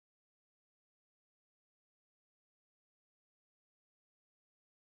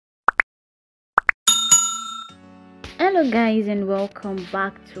Hello guys, and welcome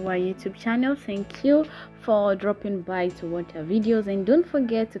back to our YouTube channel. Thank you for dropping by to watch our videos, and don't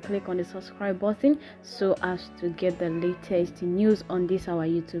forget to click on the subscribe button so as to get the latest news on this our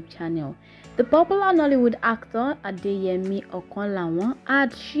YouTube channel. The popular Nollywood actor Deyemi Okanlawon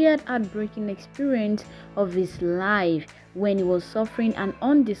had shared heartbreaking experience of his life when he was suffering an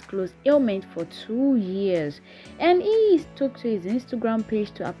undisclosed ailment for 2 years, and he took to his Instagram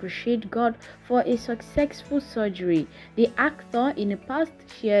page to appreciate God for a successful surgery. The actor, in a post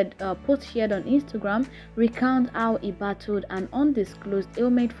shared on Instagram, recounts how he battled an undisclosed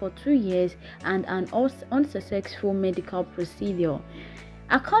ailment for 2 years and an unsuccessful medical procedure.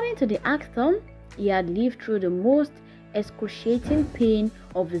 According to the actor, he had lived through the most excruciating pain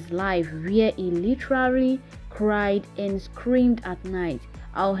of his life, where he literally cried and screamed at night.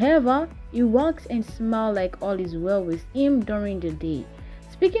 However, he walks and smiles like all is well with him during the day.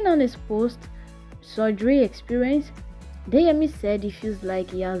 Speaking on his post-surgery experience, Deyemi said he feels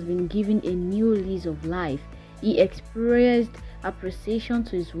like he has been given a new lease of life. He expressed appreciation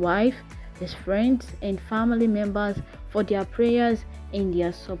to his wife, his friends, and family members for their prayers and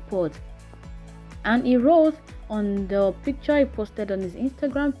their support. And he wrote on the picture he posted on his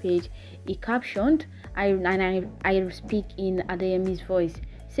Instagram page, he captioned, I speak in Deyemi's voice,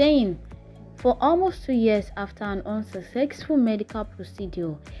 saying, "For almost 2 years after an unsuccessful medical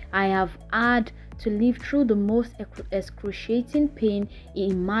procedure, I have had to live through the most excruciating pain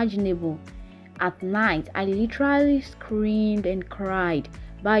imaginable. At night, I literally screamed and cried.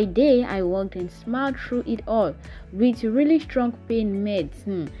 By day, I walked and smiled through it all with really strong pain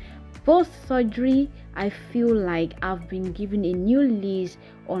meds. Post-surgery, I feel like I've been given a new lease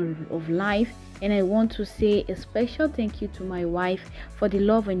of life, and I want to say a special thank you to my wife for the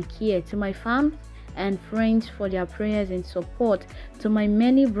love and care, to my family and friends for their prayers and support, to my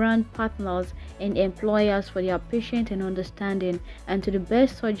many brand partners and employers for their patience and understanding, and to the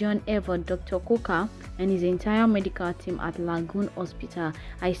best surgeon ever, Dr. Koka, and his entire medical team at Lagoon Hospital.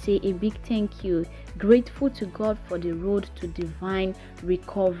 I say a big thank you. Grateful to God for the road to divine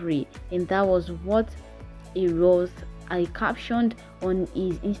recovery." And that was what he wrote. I captioned on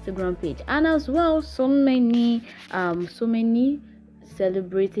his Instagram page. And as well, so many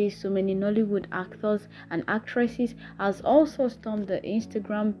celebrities, so many Nollywood actors and actresses has also stormed the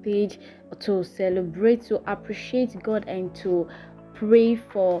Instagram page to celebrate, to appreciate God, and to pray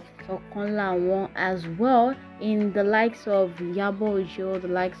for Okanlawon as well, in the likes of Yabo Ojo, the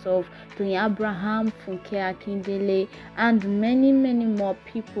likes of Tony Abraham, Funke Akindele, and many more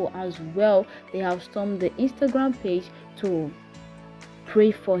people as well. They have stormed the Instagram page to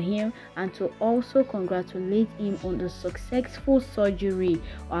pray for him and to also congratulate him on the successful surgery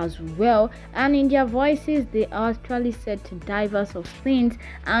as well. And in their voices, they actually said diverse of things,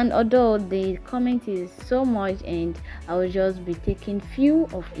 and although the comment is so much, and I will just be taking few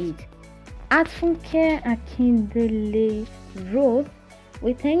of it. At Funke Akindele wrote,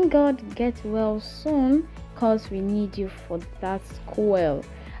 "We thank God, get well soon, cause we need you for that school."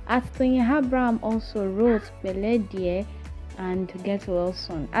 At Tony Abraham also wrote, "Pele dear, and get well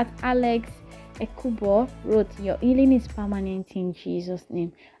soon." At Alex Ekubo wrote, "Your healing is permanent in Jesus'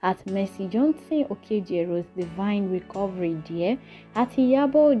 name." At Mercy Johnson Okeje wrote, "Divine recovery, dear." At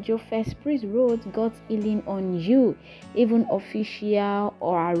Yabo Ojo First Priest wrote, "God's healing on you." Even Official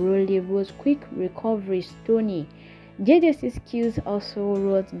or Arole wrote, "Quick recovery, Stony." JJ's Skills also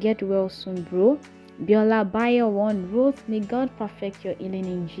wrote, "Get well soon, bro." Biola Bayo1 wrote, "May God perfect your healing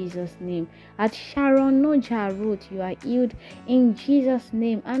in Jesus' name." At Sharon Noja wrote, "You are healed in Jesus'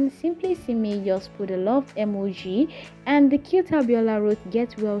 name." And Simply Simi just put a love emoji. And the cute Abiola wrote,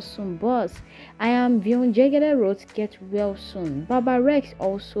 "Get well soon, boss." I am Vion Jegede wrote, "Get well soon." Baba Rex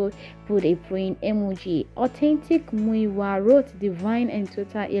also put a praying emoji. Authentic Muiwa wrote, "Divine and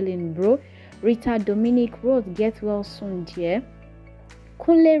total healing, bro." Rita Dominic wrote, "Get well soon, dear."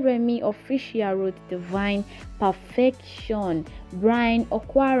 Kunle Remy Official wrote, "Divine perfection." Brian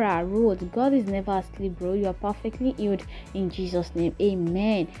Okwara wrote, "God is never asleep, bro. You are perfectly healed in Jesus' name.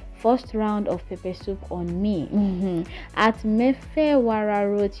 Amen. First round of pepper soup on me." At Mefe Wara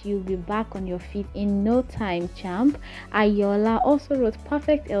wrote, "You'll be back on your feet in no time, champ." Ayola also wrote,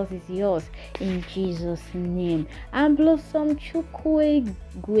 "Perfect health is yours in Jesus' name." And Blossom Chukwe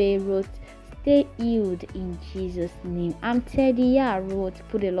Gwe wrote, "Stay healed in Jesus' name." And Teddy wrote,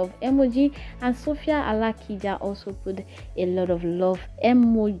 put a love emoji. And Sophia Alakija also put a lot of love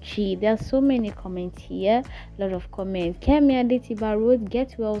emoji. There are so many comments here, a lot of comments. Kemi Adetiba wrote,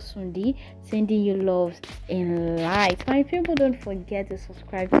 "Get well soon, D. Sending you loves and light." My people, don't forget to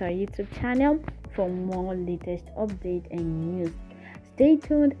subscribe to our YouTube channel for more latest updates and news. Stay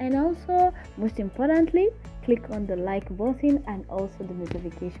tuned, and also most importantly, click on the like button and also the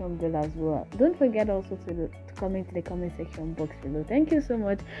notification bell as well. Don't forget also to comment in the comment section box below. Thank you so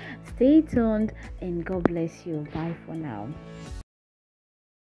much. Stay tuned and God bless you. Bye for now.